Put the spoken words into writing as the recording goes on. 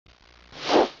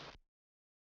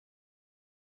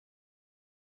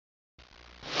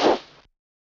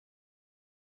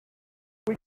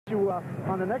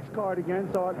on the next card again,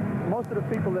 so most of the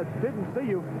people that didn't see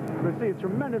you will see a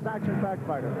tremendous action-packed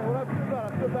fighter. Yeah, well, I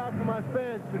feel bad for my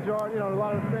fans, majority. You know, a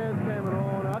lot of the fans came and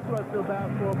all. That's what I feel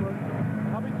bad for, but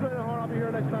I'll be training hard. I'll be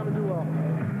here next time and do well.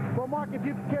 Well, Mark, if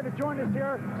you care to join us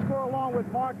here, score along with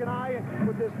Mark and I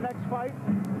with this next fight,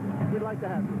 we'd like to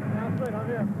have you. Sounds great. I'm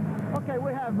here. Okay,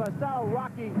 we have Sal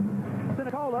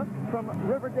Cenicola from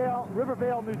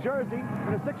Rivervale, New Jersey,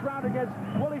 in a 6th round against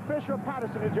Willie Fischer of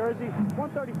Paterson, New Jersey,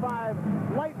 135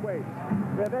 lightweights.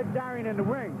 We have Ed Darian in the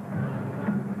ring.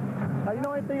 You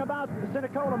know anything about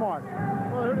Cenicola, Mark?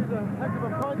 Well, I heard he's a heck of a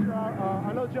puncher.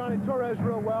 I know Johnny Torres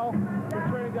real well. Been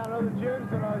training down at other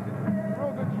gyms, and he's a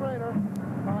real good trainer.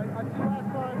 I see last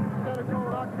time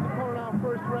Cenicola knocked his opponent out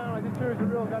first round. I did hear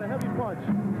he's got a heavy punch.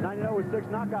 9-0 with 6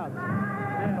 knockouts.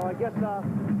 Yeah. So I guess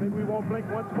maybe we won't blink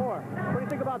once more. What do you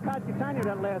think about Pat Catania,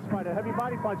 that last fight? A heavy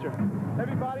body puncher.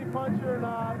 Heavy body puncher, and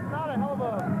not a hell of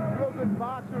a real good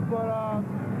boxer, but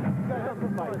he's got a heck of a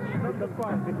punch. Good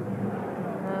fight.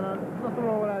 And there's nothing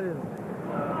wrong with that either.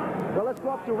 Well, let's go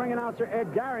up to ring announcer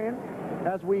Ed Darian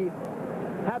as we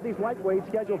have these lightweights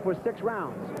scheduled for 6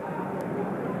 rounds.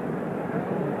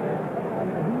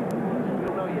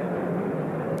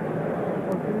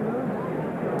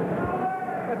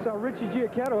 That's Richie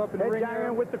Giacchetto up in the ring. Ed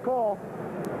Darian with the call.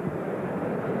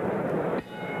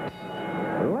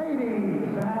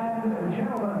 Ladies and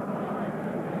gentlemen,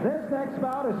 this next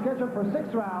bout is scheduled for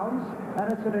 6 rounds,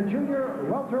 and it's in the junior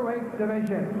welterweight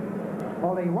division.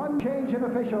 Only one change in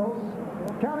officials,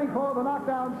 counting for the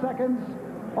knockdown seconds,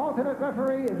 alternate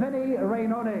referee Vinny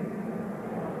Rainoni.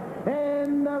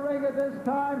 In the ring at this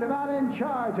time, the man in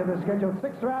charge of the scheduled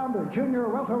 6th round of junior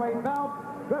welterweight bout,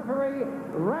 referee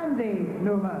Randy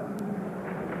Newman.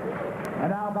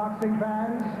 And now, boxing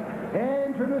fans,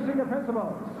 introducing the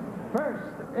principals.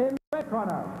 First, in the red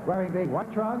corner, wearing the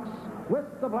white trunks with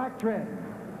the black trim.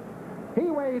 He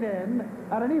weighed in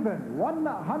at an even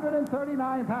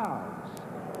 139 pounds.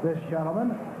 This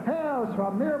gentleman hails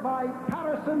from nearby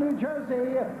Paterson, New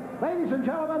Jersey. Ladies and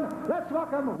gentlemen, let's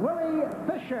welcome Willie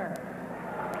Fischer.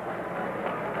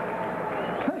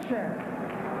 Fischer.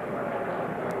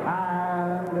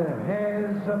 And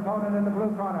his opponent in the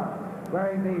blue corner,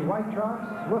 wearing the white trunks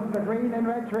with the green and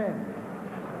red trim.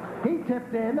 He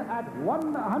tipped in at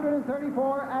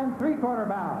 134 3/4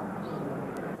 pounds.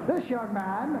 This young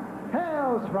man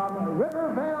hails from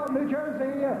Rivervale, New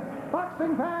Jersey.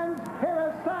 Boxing fans, here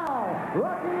is Sal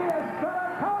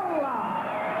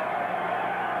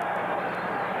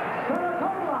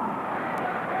Cenicola.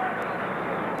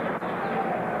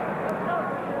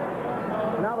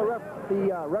 Now the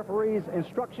referee's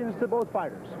instructions to both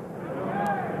fighters.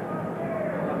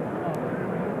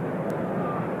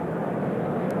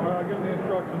 Give the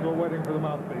instructions while waiting for the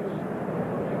mouthpiece.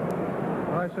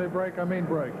 When I say break, I mean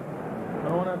break. I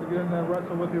don't want to have to get in there and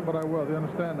wrestle with you, but I will. Do you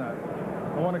understand that?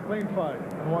 I want a clean fight.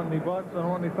 I don't want any butts. I don't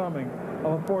want any thumbing.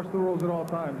 I'll enforce the rules at all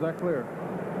times. Is that clear?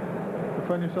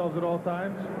 Defend yourselves at all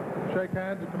times. Shake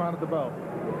hands and come out at the bell.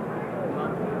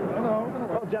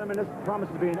 Well, gentlemen, this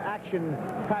promises to be an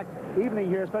action-packed evening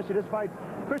here, especially this fight.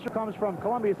 Fischer comes from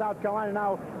Columbia, South Carolina,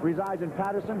 now resides in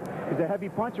Paterson. He's a heavy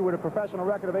puncher with a professional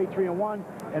record of 8-3-1,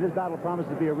 and this battle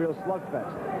promises to be a real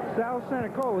slugfest. Sal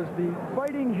Cenicola is the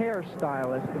fighting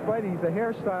hairstylist. He's the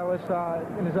hairstylist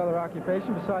in his other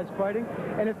occupation besides fighting.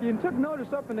 And if you took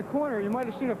notice up in the corner, you might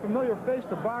have seen a familiar face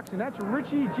to boxing. That's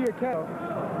Richie Giacchetto.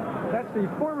 That's the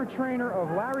former trainer of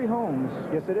Larry Holmes.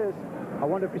 Yes, it is. I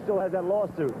wonder if he still has that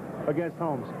lawsuit against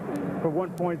Holmes for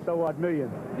 $1.so-odd million.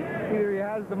 Either he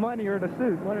has the money or the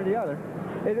suit, one or the other.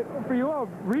 For you all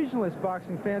regionalist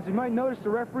boxing fans, you might notice the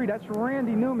referee, that's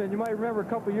Randy Newman. You might remember a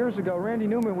couple years ago, Randy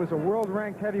Newman was a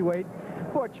world-ranked heavyweight.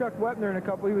 Fought Chuck Wepner in a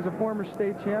couple. He was a former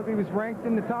state champ. He was ranked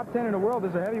in the top 10 in the world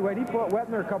as a heavyweight. He fought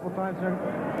Wepner a couple times in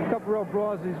a couple real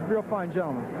brawls. He's a real fine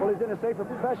gentleman. Well, he's in a safer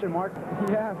profession, Mark.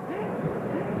 Yeah.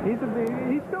 He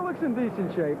still looks in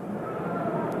decent shape.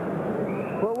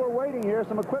 Well, we're waiting here,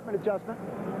 some equipment adjustment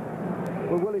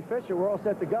with Willie Fischer. We're all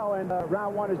set to go, and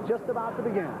round one is just about to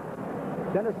begin.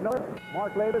 Dennis Miller,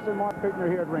 Mark Lavis, and Mark Pickner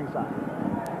here at ringside.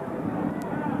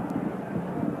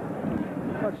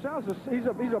 He's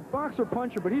a boxer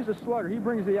puncher, but he's a slugger. He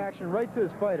brings the action right to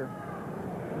his fighter.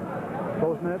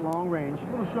 Both men at long range. A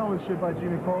little showmanship by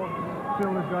Jimmy Cole.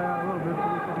 Filling this guy out a little bit so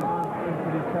he can run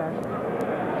for the attack.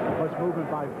 Much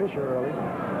movement by Fischer early.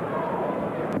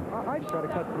 I just try to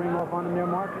cut the ring off on him there,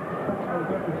 Mark. I was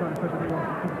definitely trying to cut the ring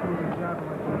off. Keep moving exactly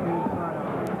like the inside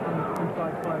on the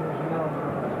inside fighters and all.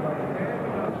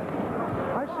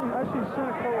 I've seen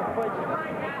Cenicola fight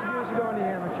years ago in the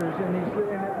amateur amateurs,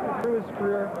 and through his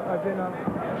career, I've been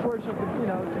fortunate to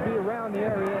be around the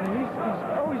area, and he's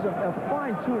always a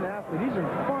fine-tuned athlete. He's in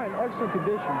fine, excellent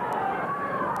condition.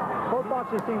 Both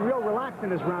boxers seem real relaxed in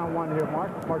this round one here,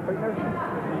 Mark Bittner.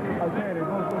 Okay, they're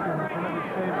both looking in tremendous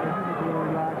shape. They're a little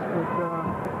relaxed, but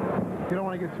you don't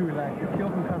want to get too relaxed. The kill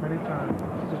can come anytime.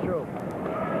 This is true.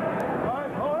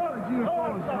 He's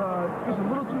a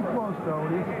little too close, though.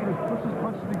 He puts his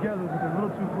punches together, but they're a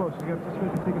little too close. You got to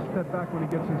just take a step back when he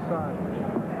gets inside.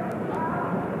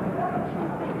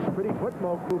 Pretty foot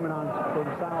movement on from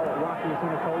Sal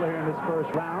Cenicola here in this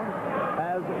first round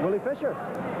as Willie Fischer.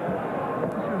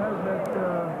 Fischer has that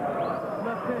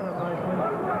left hand up nicely.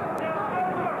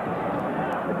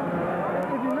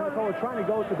 If you notice, trying to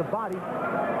go to the body.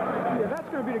 Yeah, that's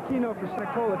going to be the keynote for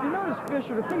Cenicola. If you notice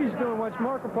Fischer, the thing he's doing, once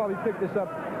Mark will probably pick this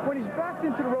up, when he's backed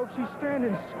into the ropes, he's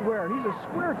standing square. He's a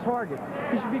square target.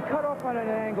 He should be cut off on an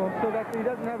angle so that he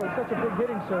doesn't have such a big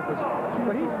hitting surface.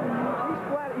 But he's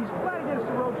flat against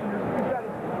the ropes, and he's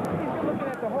looking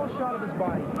at the whole shot of his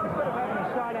body instead of having a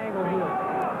side angle here.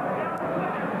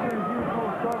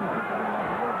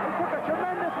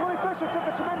 Willie Fischer took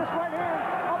a tremendous right hand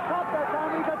up top that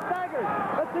time, and he got staggered.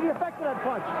 Let's see the effect of that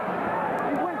punch.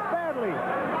 He wins badly.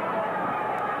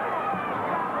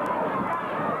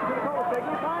 Cenicola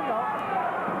taking his time, though.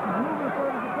 He's moving for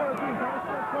his opponent. He's nice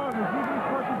progress. He's using his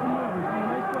punches to move. He's doing a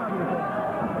nice job with it.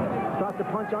 Starts to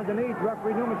punch underneath.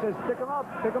 Referee Newman says, pick him up,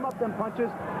 them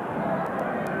punches.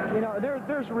 You know,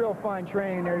 there's real fine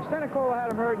training there. Cenicola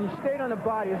had him hurt, and he stayed on the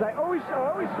body. As I always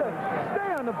say,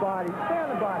 stay on the body,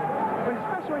 but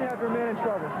especially when you have your man in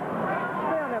trouble.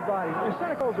 Stay on that body. And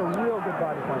Cenicola's a real good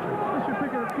body puncher. Fischer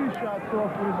picking a few shots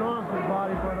off with his arms and his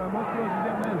body, but most of those are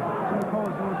getting in.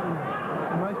 Cenicola's doing some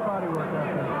nice body work out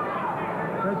there.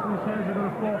 Eventually his hands are going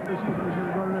to fall.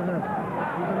 Fischer's going in there.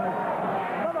 He's a nice...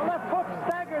 Another left hook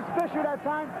staggers Fischer that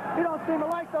time. He don't seem to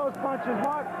like those punches,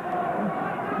 Mark.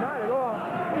 Not at all.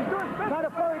 He's doing trying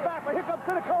to flurry back, but here comes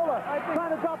Cenicola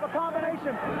trying to drop a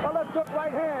combination. A left hook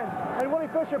right hand, and Willie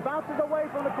Fischer bounces away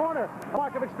from the corner. A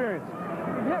mark of experience.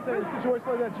 Yeah, in a situation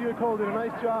like that, Cenicola did a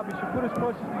nice job. He should put his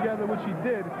punches together, which he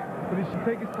did, but he should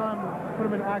take his time to put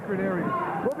them in accurate areas.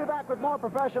 We'll be back with more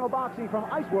professional boxing from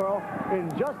Ice World in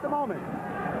just a moment.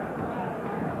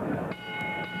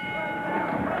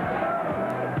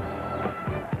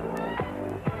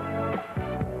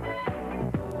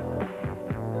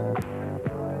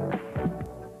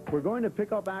 We're going to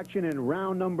pick up action in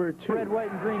round number 2. Red, white,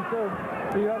 and green, too.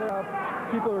 The other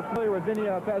people are familiar with Vinny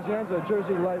Pazienza,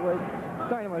 Jersey lightweight,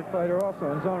 dynamite fighter also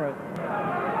in his own right.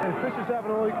 And Fischer's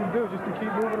having all he can do just to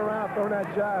keep moving around, throwing that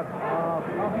jab. I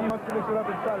think he wants to mix it up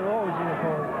inside of all his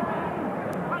Cenicola.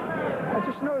 I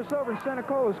just noticed over in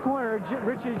Cenicola's corner,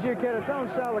 Richie Giacchetta telling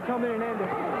Sal to come in and end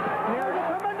it. And there's a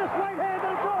tremendous right hand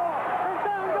and draw, and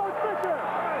down goes Fischer.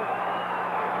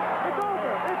 It's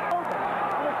over. It's over.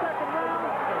 In the second round,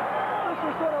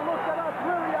 Fischer sort of looked at us,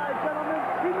 weary-eyed gentlemen.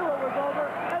 He knew it was over.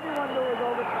 Everyone knew it was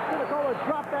over. Cenicola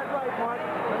dropped that right, Mark.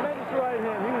 Tremendous right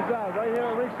hand. He was out. Right here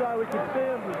on ringside, we could see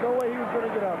him. There's no way he was going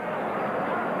to get up.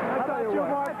 How about you,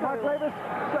 Mark Davis?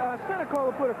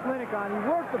 Cenicola put a clinic on. He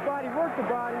worked the body,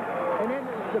 and then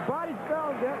the body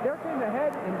fell. There came the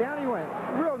head, and down he went.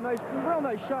 Real nice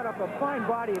shot up, a fine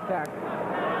body attack.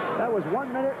 That was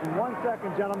 1 minute and 1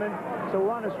 second, gentlemen. So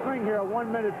we're on a string here of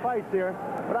 1 minute fights here.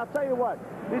 But I'll tell you what,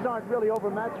 these aren't really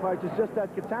overmatched fights. It's just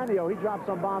that Cattaneo, he dropped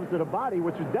some bombs to the body,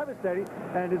 which was devastating.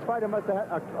 And his fighter must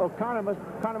have, O'Connor must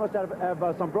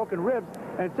have some broken ribs.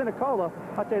 And Cenicola,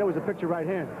 I'll tell you, that was a picture right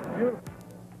hand. Beautiful.